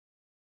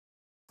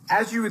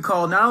As you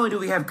recall, not only do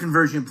we have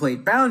convergent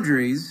plate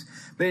boundaries,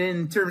 but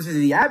in terms of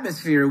the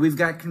atmosphere, we've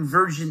got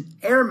convergent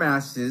air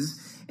masses.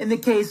 In the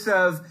case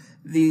of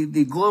the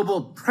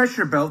global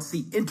pressure belts,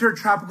 the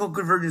Intertropical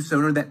Convergence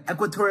Zone, or that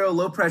equatorial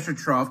low pressure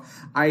trough,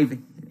 I've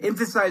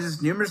emphasized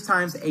this numerous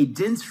times, a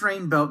dense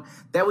rain belt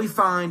that we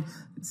find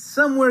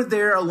somewhere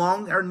there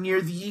along or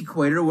near the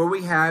equator, where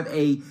we have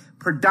a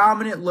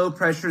predominant low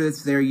pressure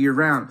that's there year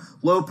round.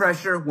 Low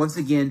pressure, once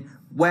again,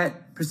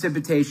 wet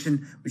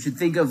precipitation. We should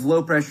think of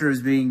low pressure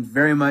as being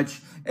very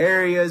much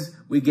areas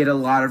we get a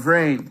lot of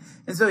rain.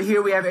 And so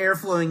here we have air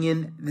flowing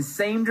in the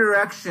same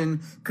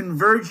direction,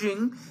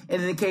 converging.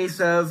 And in the case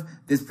of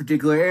this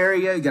particular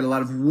area, you got a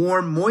lot of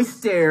warm,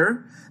 moist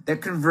air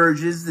that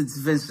converges, that's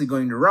eventually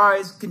going to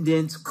rise,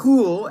 condense,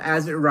 cool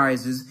as it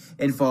rises,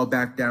 and fall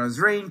back down as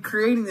rain,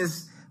 creating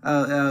this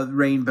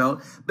rain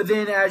belt. But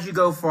then as you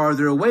go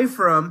farther away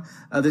from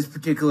this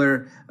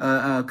particular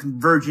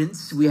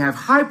convergence, we have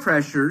high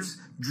pressures,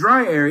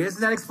 dry areas,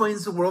 and that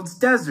explains the world's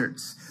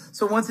deserts.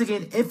 So once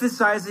again,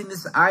 emphasizing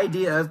this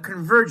idea of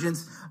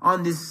convergence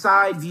on this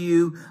side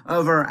view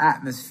of our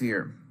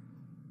atmosphere.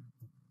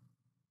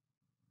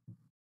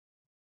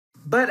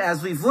 But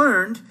as we've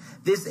learned,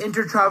 this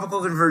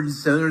intertropical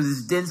convergence zone, or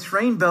this dense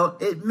rain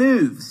belt, it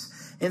moves.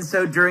 And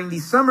so during the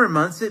summer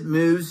months, it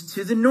moves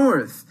to the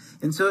north.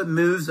 And so it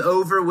moves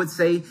over, would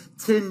say,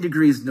 10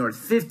 degrees north,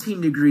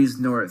 15 degrees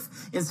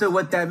north. And so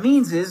what that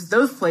means is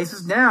those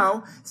places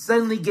now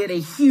suddenly get a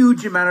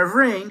huge amount of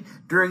rain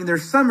during their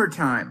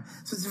summertime.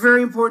 So it's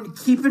very important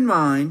to keep in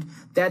mind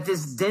that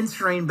this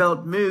dense rain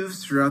belt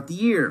moves throughout the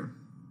year.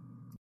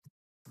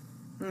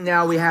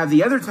 Now we have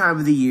the other time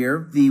of the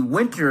year, the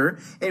winter,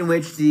 in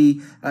which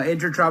the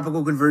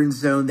intertropical convergence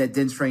zone, that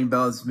dense rain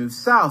belt,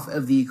 moves south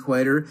of the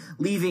equator,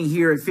 leaving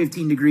here at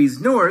 15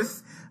 degrees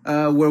north,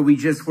 where we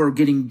just were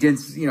getting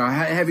dense, a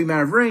heavy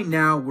amount of rain.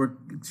 Now we're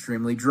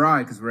extremely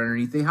dry because we're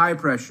underneath a high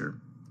pressure.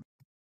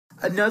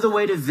 Another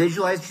way to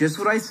visualize just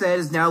what I said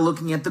is now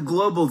looking at the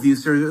global view.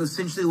 So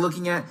essentially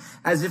looking at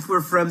as if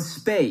we're from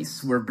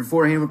space, where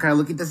beforehand we're kind of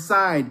looking at the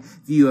side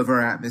view of our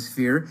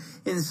atmosphere.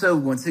 And so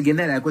once again,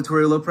 that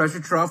equatorial low pressure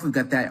trough, we've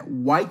got that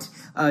white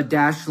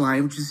dashed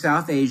line, which is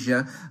South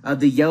Asia,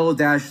 the yellow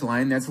dashed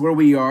line, that's where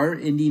we are,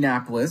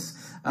 Indianapolis.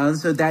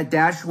 So that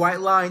dashed white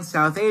line,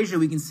 South Asia,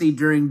 we can see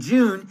during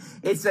June,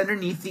 it's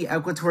underneath the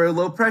equatorial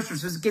low pressure.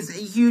 So it gets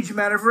a huge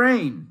amount of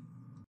rain.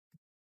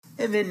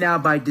 And then now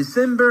by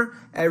December,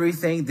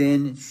 everything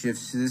then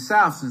shifts to the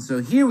south. And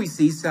so here we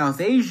see South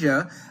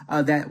Asia,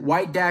 that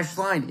white dashed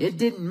line. It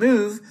didn't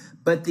move,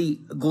 but the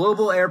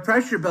global air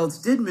pressure belts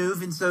did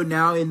move. And so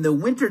now in the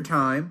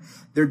wintertime,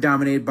 they're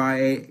dominated by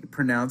a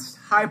pronounced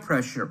high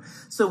pressure.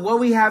 So what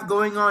we have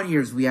going on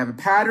here is we have a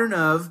pattern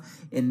of,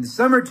 in the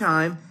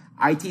summertime,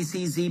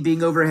 ITCZ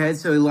being overhead,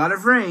 so a lot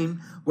of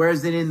rain,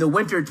 whereas then in the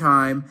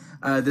wintertime,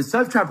 the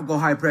subtropical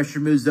high pressure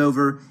moves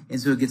over,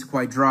 and so it gets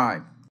quite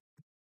dry.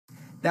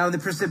 Now in the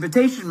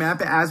precipitation map,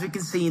 as we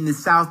can see in the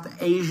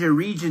South Asia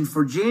region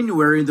for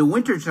January, in the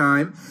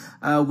wintertime,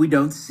 we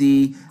don't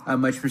see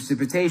much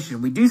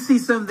precipitation. We do see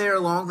some there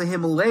along the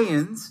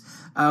Himalayas,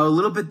 a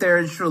little bit there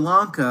in Sri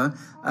Lanka.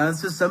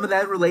 So some of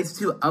that relates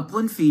to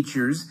upland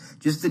features,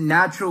 just the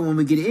natural when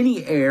we get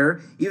any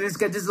air, even if it's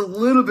got just a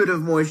little bit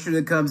of moisture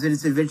that comes in,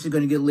 it's eventually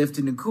going to get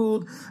lifted and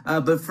cooled.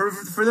 But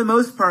for the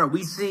most part,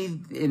 we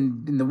see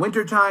in the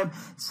wintertime,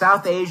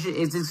 South Asia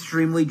is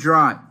extremely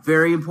dry.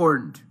 Very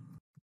important.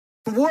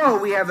 Whoa,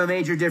 we have a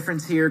major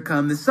difference here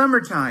come the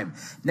summertime.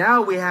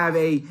 Now we have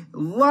a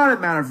lot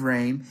amount of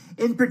rain,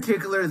 in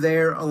particular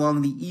there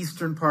along the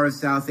eastern part of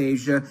South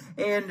Asia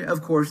and,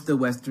 of course, the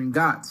Western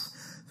Ghats.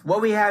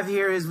 What we have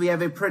here is we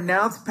have a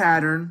pronounced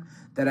pattern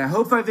that I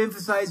hope I've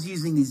emphasized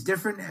using these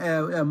different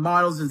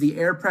models of the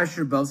air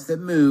pressure belts that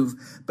move,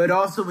 but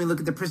also when we look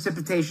at the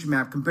precipitation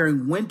map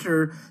comparing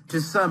winter to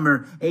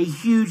summer, a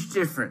huge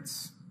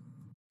difference.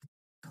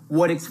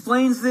 What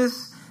explains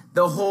this?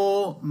 The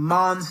whole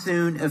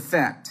monsoon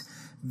effect.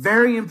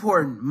 Very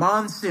important.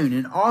 Monsoon,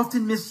 an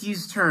often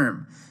misused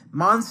term.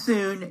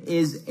 Monsoon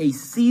is a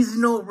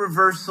seasonal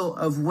reversal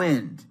of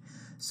wind.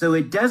 So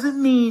it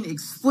doesn't mean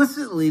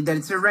explicitly that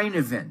it's a rain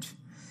event.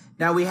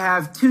 Now we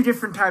have two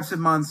different types of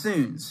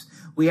monsoons.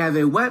 We have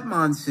a wet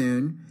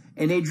monsoon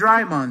and a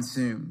dry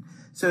monsoon.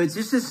 So it's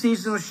just a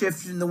seasonal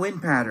shift in the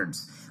wind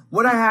patterns.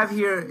 What I have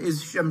here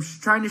is I'm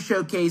trying to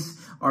showcase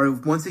are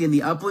once again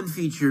the upland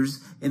features,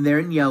 and they're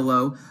in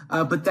yellow.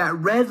 But that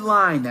red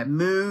line that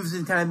moves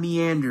and kind of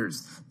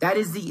meanders, that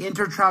is the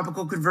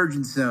intertropical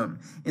convergence zone.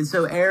 And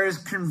so air is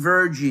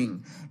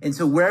converging. And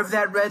so wherever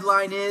that red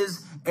line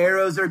is,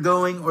 arrows are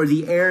going, or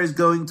the air is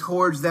going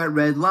towards that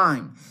red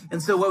line.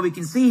 And so what we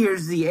can see here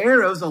is the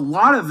arrows, a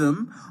lot of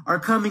them are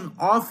coming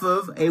off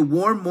of a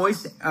warm,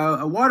 moist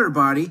water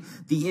body,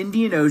 the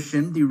Indian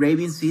Ocean, the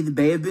Arabian Sea, the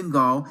Bay of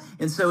Bengal.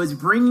 And so it's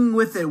bringing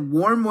with it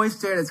warm,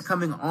 moist air that's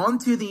coming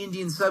onto the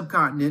Indian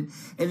subcontinent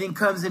and then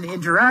comes and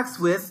interacts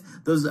with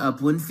those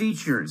upland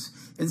features.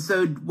 And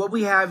so what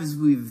we have is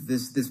we've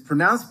this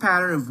pronounced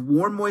pattern of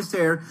warm, moist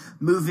air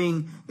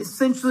moving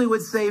essentially,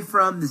 would say,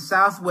 from the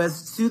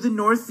southwest to the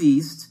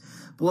northeast.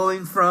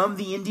 blowing from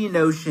the Indian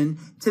Ocean,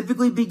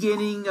 typically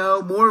beginning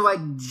more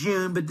like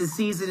June, but the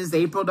season is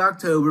April to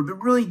October,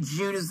 but really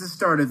June is the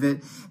start of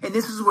it. And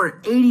this is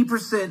where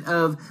 80%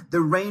 of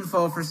the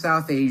rainfall for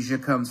South Asia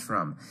comes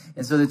from.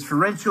 And so the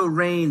torrential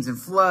rains and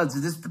floods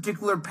of this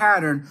particular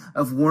pattern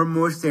of warm,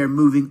 moist air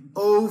moving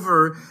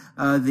over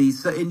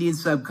the Indian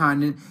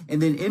subcontinent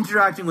and then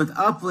interacting with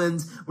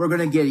uplands, we're going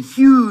to get a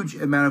huge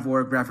amount of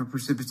orographic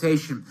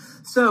precipitation.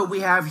 So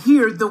we have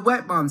here the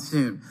wet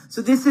monsoon.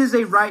 So this is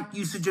a right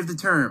usage of the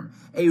term,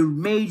 a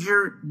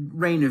major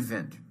rain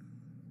event.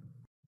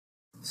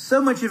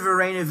 So much of a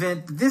rain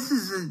event, this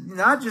is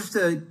not just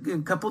a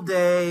couple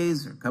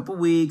days or a couple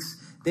weeks.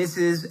 This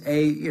is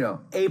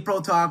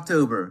April to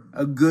October,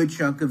 a good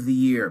chunk of the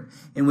year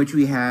in which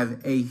we have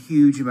a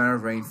huge amount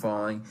of rain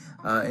falling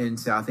in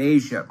South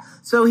Asia.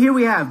 So here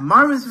we have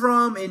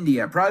Marmasvaram,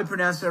 India. Probably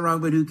pronounced that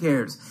wrong, but who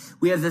cares?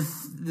 We have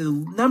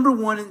the number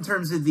one in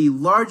terms of the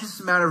largest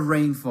amount of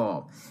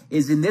rainfall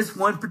is in this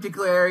one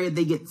particular area.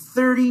 They get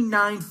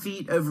 39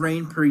 feet of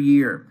rain per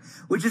year,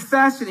 which is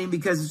fascinating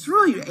because it's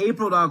really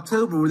April to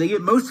October where they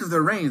get most of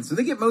their rain. So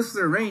they get most of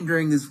their rain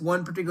during this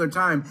one particular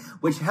time,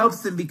 which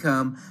helps them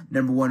become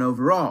number one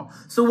overall.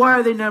 So why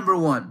are they number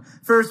one?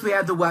 First, we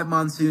have the wet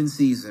monsoon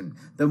season,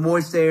 the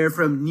moist air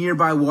from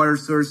nearby water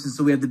sources.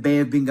 So we have the Bay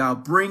of Bengal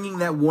bringing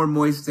that warm,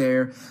 moist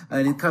air,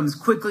 and it comes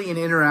quickly and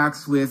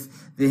interacts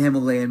with the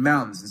Himalayan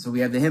mountains. And so we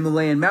have the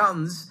Himalayan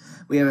mountains.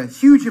 We have a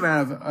huge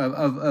amount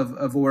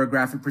of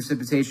orographic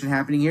precipitation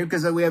happening here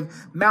because we have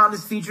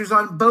mountainous features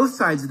on both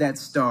sides of that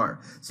star.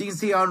 So you can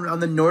see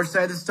on the north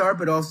side of the star,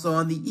 but also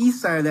on the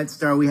east side of that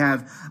star, we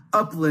have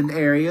upland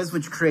areas,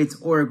 which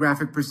creates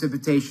orographic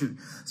precipitation.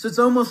 So it's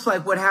almost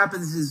like what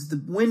happens is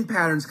the wind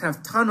patterns kind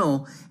of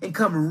tunnel and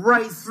come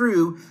right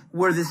through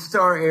where the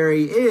star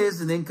area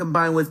is, and then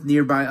combined with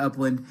nearby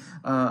upland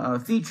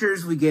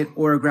features, we get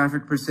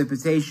orographic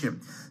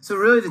precipitation. So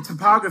really the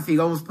topography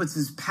almost puts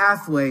this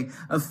pathway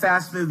of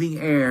fast-moving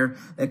air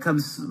that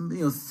comes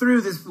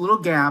through this little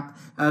gap,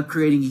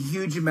 creating a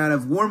huge amount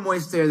of warm,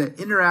 moist air that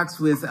interacts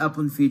with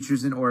upland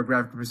features and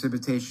orographic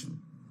precipitation.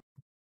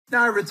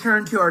 Now I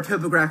return to our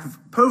topographic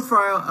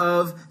profile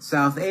of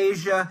South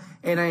Asia,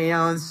 and I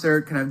now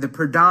insert kind of the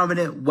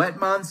predominant wet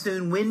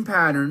monsoon wind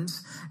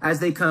patterns as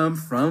they come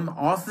from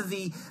off of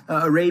the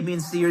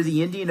Arabian Sea or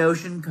the Indian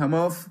Ocean, come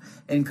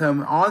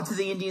onto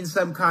the Indian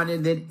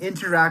subcontinent, then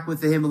interact with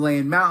the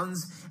Himalayan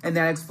mountains. And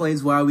that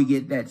explains why we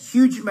get that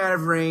huge amount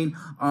of rain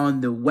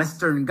on the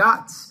Western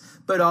Ghats,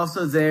 but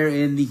also there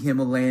in the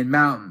Himalayan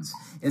mountains.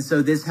 And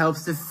so this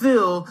helps to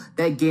fill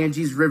that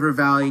Ganges River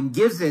Valley and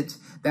gives it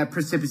that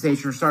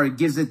precipitation,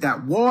 gives it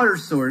that water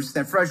source,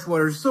 that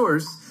freshwater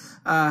source,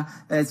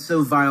 that's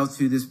so vital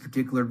to this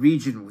particular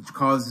region, which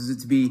causes it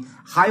to be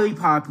highly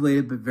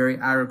populated but very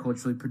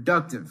agriculturally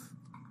productive.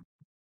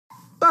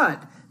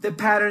 But the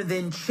pattern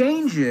then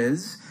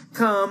changes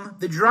come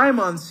the dry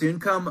monsoon,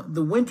 come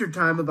the winter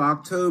time of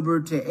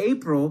October to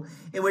April,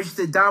 in which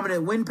the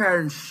dominant wind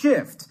patterns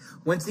shift.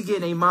 Once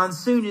again, a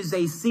monsoon is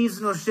a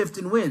seasonal shift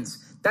in winds.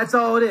 That's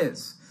all it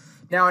is.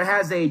 Now, it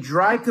has a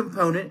dry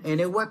component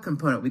and a wet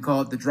component. We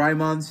call it the dry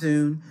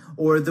monsoon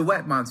or the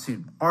wet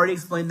monsoon. Already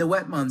explained the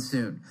wet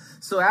monsoon.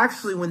 So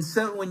actually,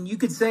 when you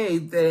could say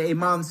that a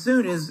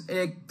monsoon is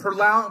a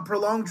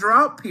prolonged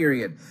drought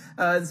period.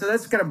 So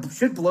that's kind of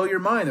should blow your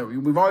mind.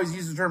 We've always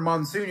used the term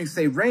monsoon to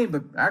say rain,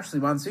 but actually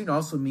monsoon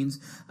also means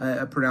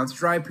a pronounced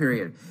dry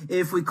period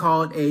if we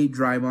call it a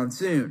dry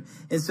monsoon.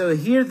 And so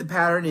here the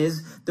pattern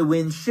is the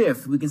wind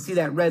shift. We can see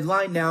that red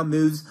line now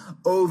moves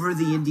over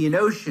the Indian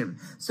Ocean.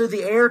 So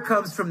the air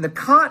comes from the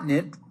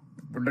continent.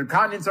 The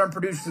continents aren't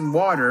producing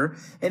water,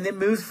 and then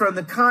moves from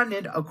the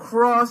continent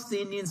across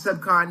the Indian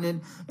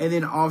subcontinent and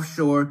then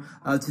offshore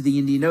to the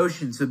Indian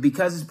Ocean. So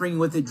because it's bringing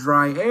with it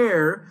dry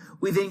air,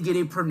 we then get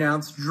a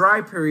pronounced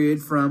dry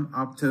period from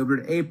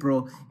October to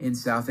April in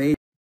South Asia.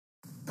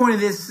 The point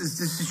of this is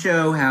just to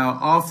show how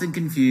often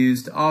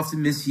confused,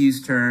 often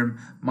misused term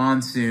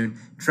monsoon.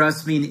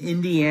 Trust me, in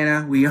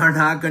Indiana, we are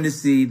not going to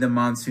see the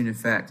monsoon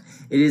effect.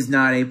 It is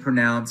not a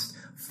pronounced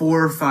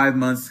 4 or 5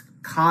 months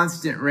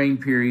constant rain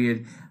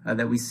period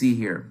that we see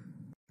here.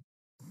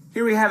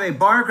 Here we have a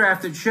bar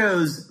graph that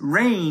shows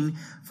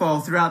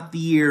rainfall throughout the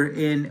year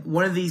in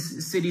one of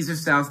these cities of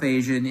South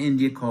Asia in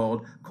India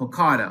called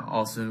Kolkata,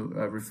 also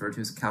referred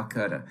to as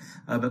Calcutta,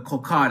 but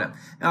Kolkata.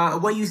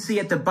 What you see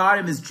at the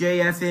bottom is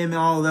JFM,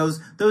 all of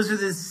those. Those are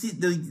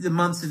the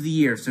months of the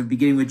year. So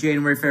beginning with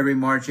January, February,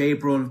 March,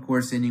 April, and of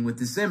course ending with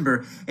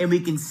December. And we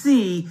can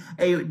see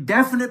a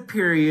definite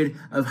period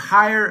of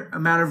higher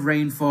amount of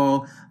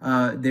rainfall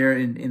there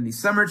in the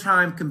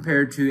summertime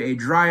compared to a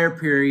drier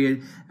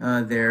period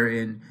there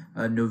in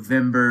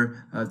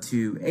November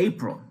to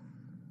April.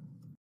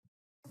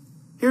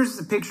 Here's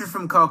the picture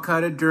from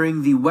Calcutta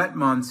during the wet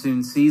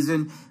monsoon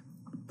season.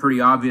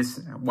 Pretty obvious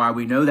why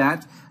we know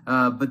that.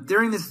 But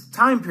during this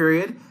time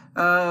period,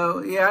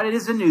 yeah, it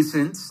is a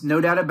nuisance,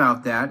 no doubt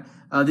about that.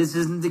 this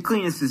isn't the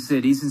cleanest of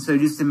cities, and so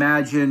just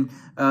imagine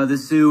the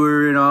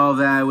sewer and all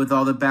that with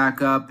all the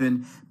backup,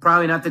 and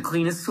probably not the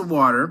cleanest of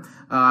water.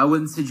 I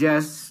wouldn't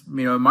suggest,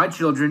 my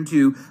children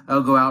to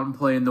go out and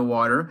play in the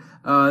water.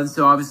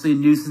 So obviously a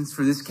nuisance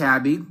for this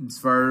cabbie,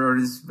 or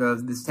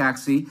this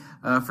taxi,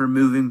 for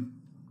moving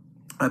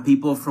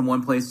people from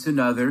one place to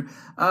another.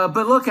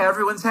 But look,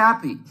 everyone's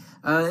happy.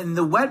 In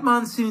the wet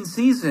monsoon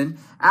season,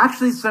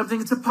 actually it's something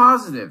that's a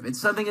positive.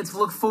 It's something that's to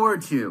look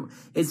forward to.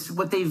 It's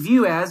what they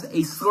view as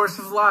a source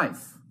of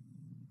life.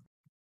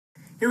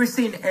 Here we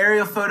see an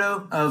aerial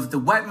photo of the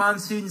wet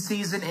monsoon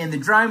season and the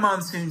dry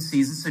monsoon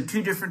season, so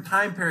two different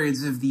time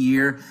periods of the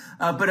year,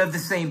 but of the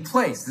same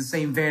place, the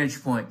same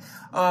vantage point.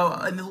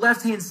 On the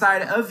left-hand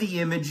side of the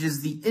image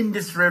is the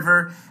Indus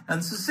River,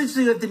 and so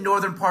essentially at the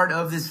northern part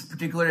of this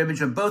particular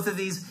image of both of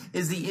these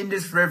is the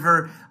Indus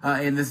River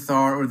and the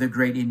Thar, or the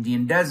Great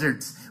Indian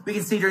Deserts. We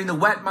can see during the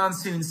wet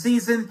monsoon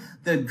season,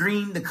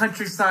 the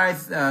countryside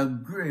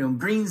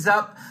greens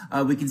up.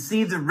 We can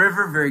see the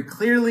river very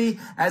clearly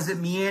as it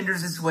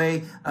meanders its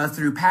way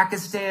through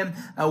Pakistan,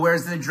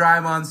 whereas in the dry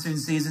monsoon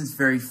season, it's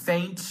very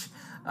faint,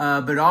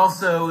 but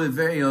also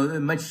very,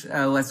 much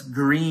less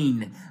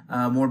green,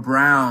 more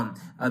brown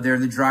there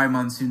in the dry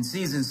monsoon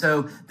season.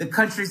 So the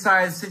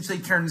countryside essentially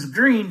turns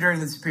green during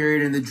this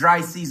period, and the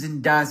dry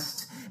season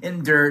dust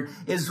and dirt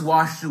is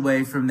washed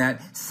away from that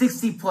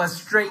 60+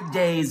 straight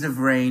days of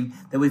rain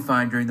that we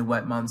find during the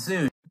wet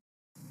monsoon.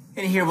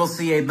 And here we'll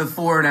see a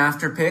before and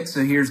after pic.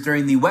 So here's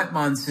during the wet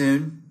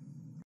monsoon,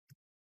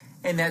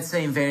 and that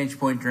same vantage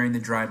point during the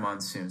dry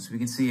monsoon. So we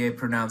can see a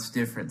pronounced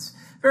difference.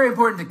 Very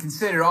important to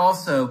consider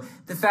also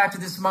the fact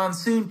of this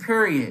monsoon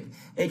period.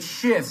 It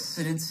shifts,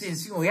 and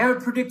we have a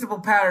predictable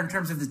pattern in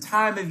terms of the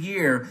time of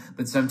year,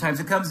 but sometimes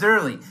it comes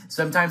early,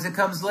 sometimes it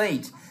comes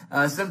late.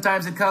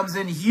 Sometimes it comes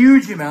in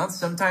huge amounts.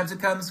 Sometimes it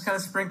comes kind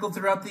of sprinkled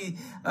throughout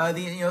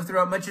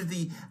throughout much of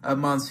the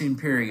monsoon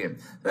period.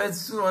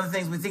 That's one of the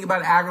things we think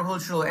about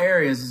agricultural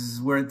areas,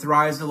 is where it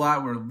thrives a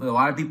lot, where a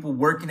lot of people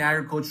work in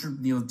agriculture,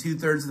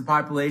 2/3 of the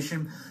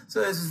population.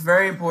 So this is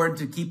very important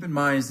to keep in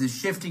mind, is this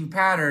shifting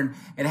pattern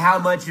and how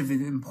much of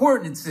an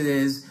importance it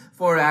is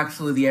for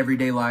actually the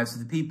everyday lives of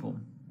the people.